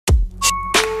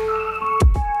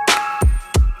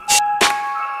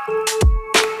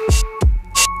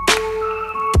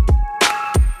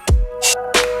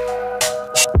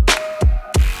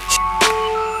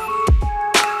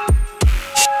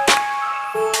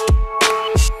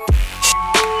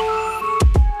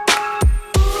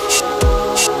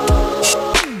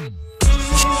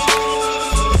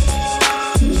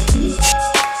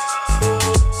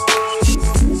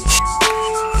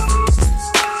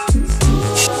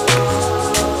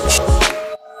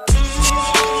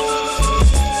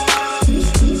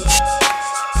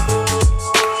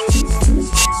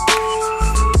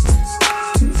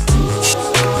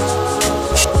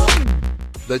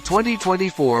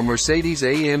2024 Mercedes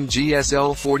AMG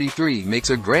SL 43 makes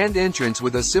a grand entrance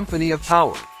with a symphony of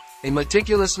power, a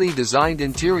meticulously designed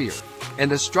interior,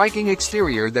 and a striking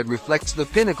exterior that reflects the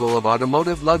pinnacle of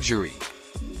automotive luxury.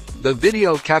 The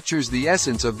video captures the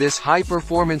essence of this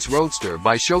high-performance roadster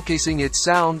by showcasing its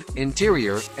sound,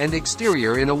 interior, and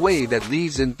exterior in a way that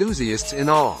leaves enthusiasts in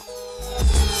awe.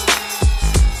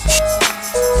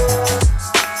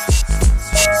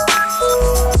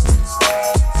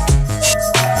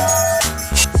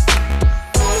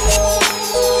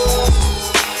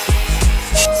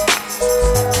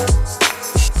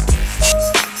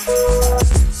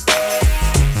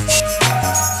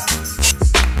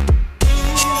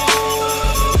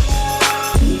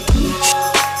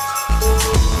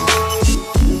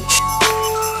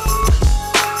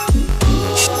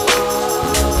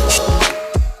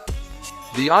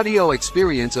 The audio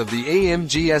experience of the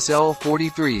AMG SL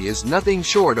 43 is nothing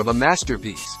short of a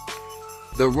masterpiece.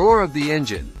 The roar of the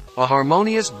engine, a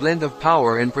harmonious blend of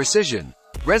power and precision,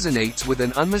 resonates with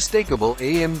an unmistakable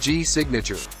AMG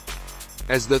signature.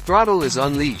 As the throttle is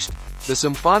unleashed, the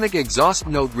symphonic exhaust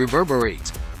note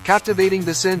reverberates, captivating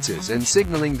the senses and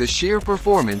signaling the sheer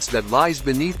performance that lies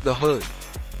beneath the hood.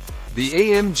 The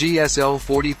AMG SL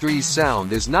 43's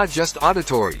sound is not just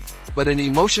auditory, but an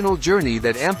emotional journey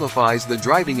that amplifies the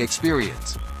driving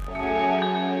experience.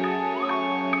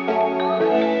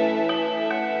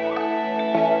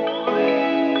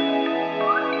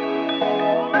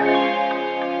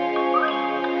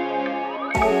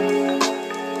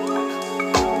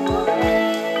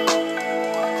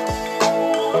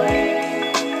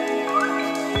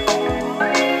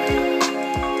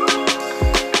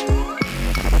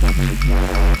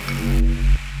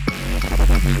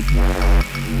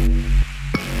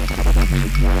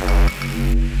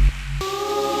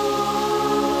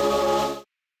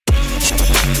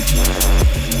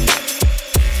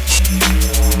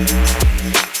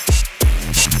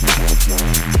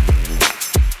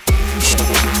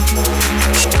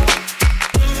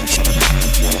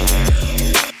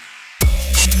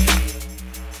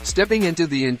 Stepping into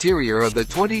the interior of the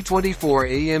 2024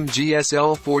 AMG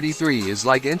SL 43 is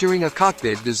like entering a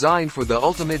cockpit designed for the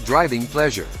ultimate driving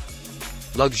pleasure.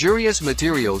 Luxurious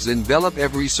materials envelop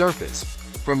every surface,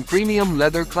 from premium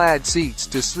leather-clad seats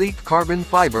to sleek carbon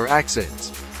fiber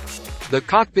accents. The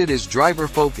cockpit is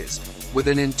driver-focused, with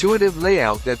an intuitive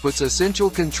layout that puts essential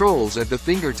controls at the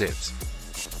fingertips.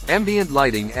 Ambient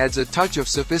lighting adds a touch of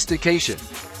sophistication,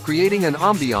 creating an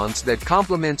ambiance that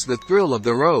complements the thrill of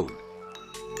the road.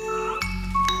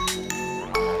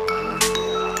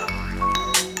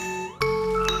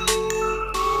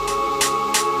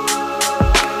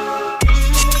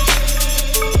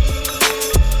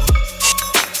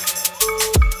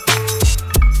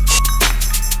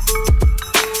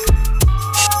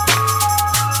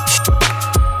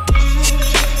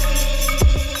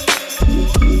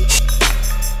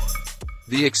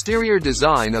 The exterior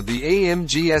design of the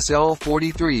AMG SL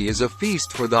 43 is a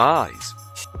feast for the eyes.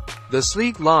 The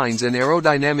sleek lines and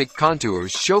aerodynamic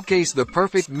contours showcase the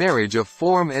perfect marriage of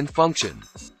form and function.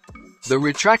 The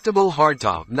retractable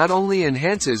hardtop not only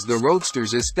enhances the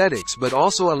roadster's aesthetics but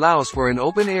also allows for an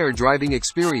open-air driving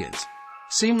experience,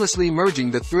 seamlessly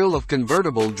merging the thrill of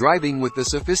convertible driving with the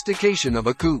sophistication of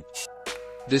a coupe.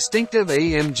 Distinctive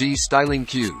AMG styling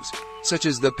cues, such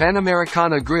as the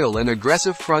Panamericana grille and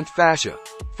aggressive front fascia,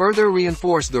 further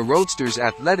reinforce the roadster's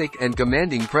athletic and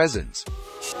commanding presence.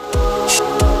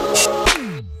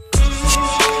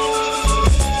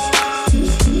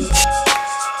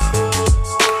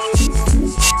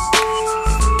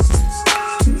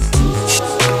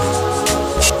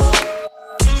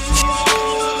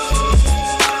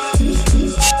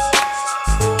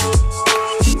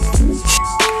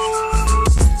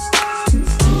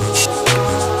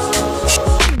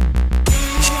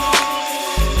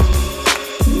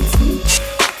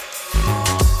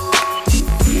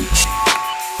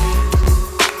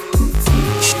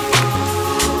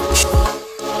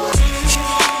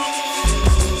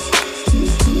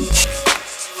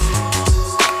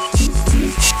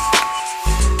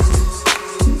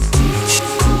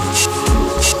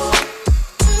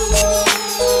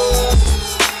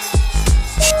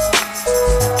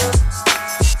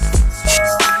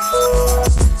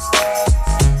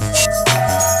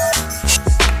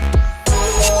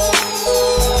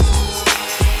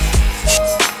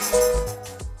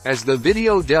 As the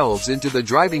video delves into the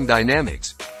driving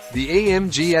dynamics, the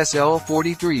AMG SL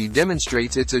 43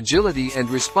 demonstrates its agility and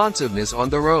responsiveness on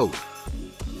the road.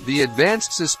 The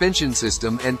advanced suspension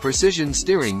system and precision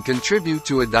steering contribute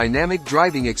to a dynamic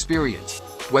driving experience,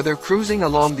 whether cruising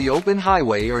along the open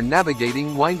highway or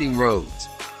navigating winding roads.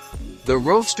 The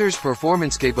Roadster's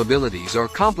performance capabilities are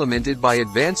complemented by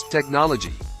advanced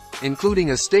technology, including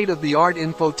a state-of-the-art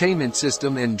infotainment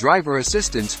system and driver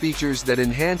assistance features that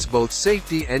enhance both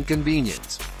safety and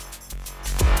convenience.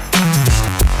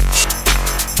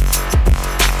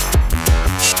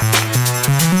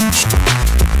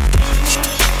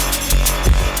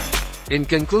 In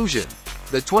conclusion,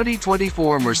 the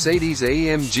 2024 Mercedes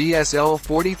AMG SL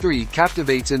 43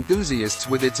 captivates enthusiasts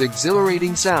with its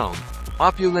exhilarating sound,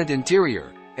 opulent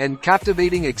interior, and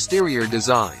captivating exterior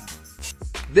design.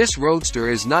 This roadster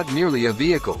is not merely a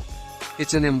vehicle.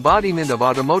 It's an embodiment of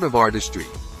automotive artistry,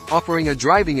 offering a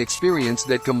driving experience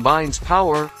that combines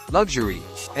power, luxury,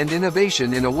 and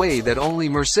innovation in a way that only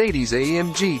Mercedes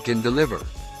AMG can deliver.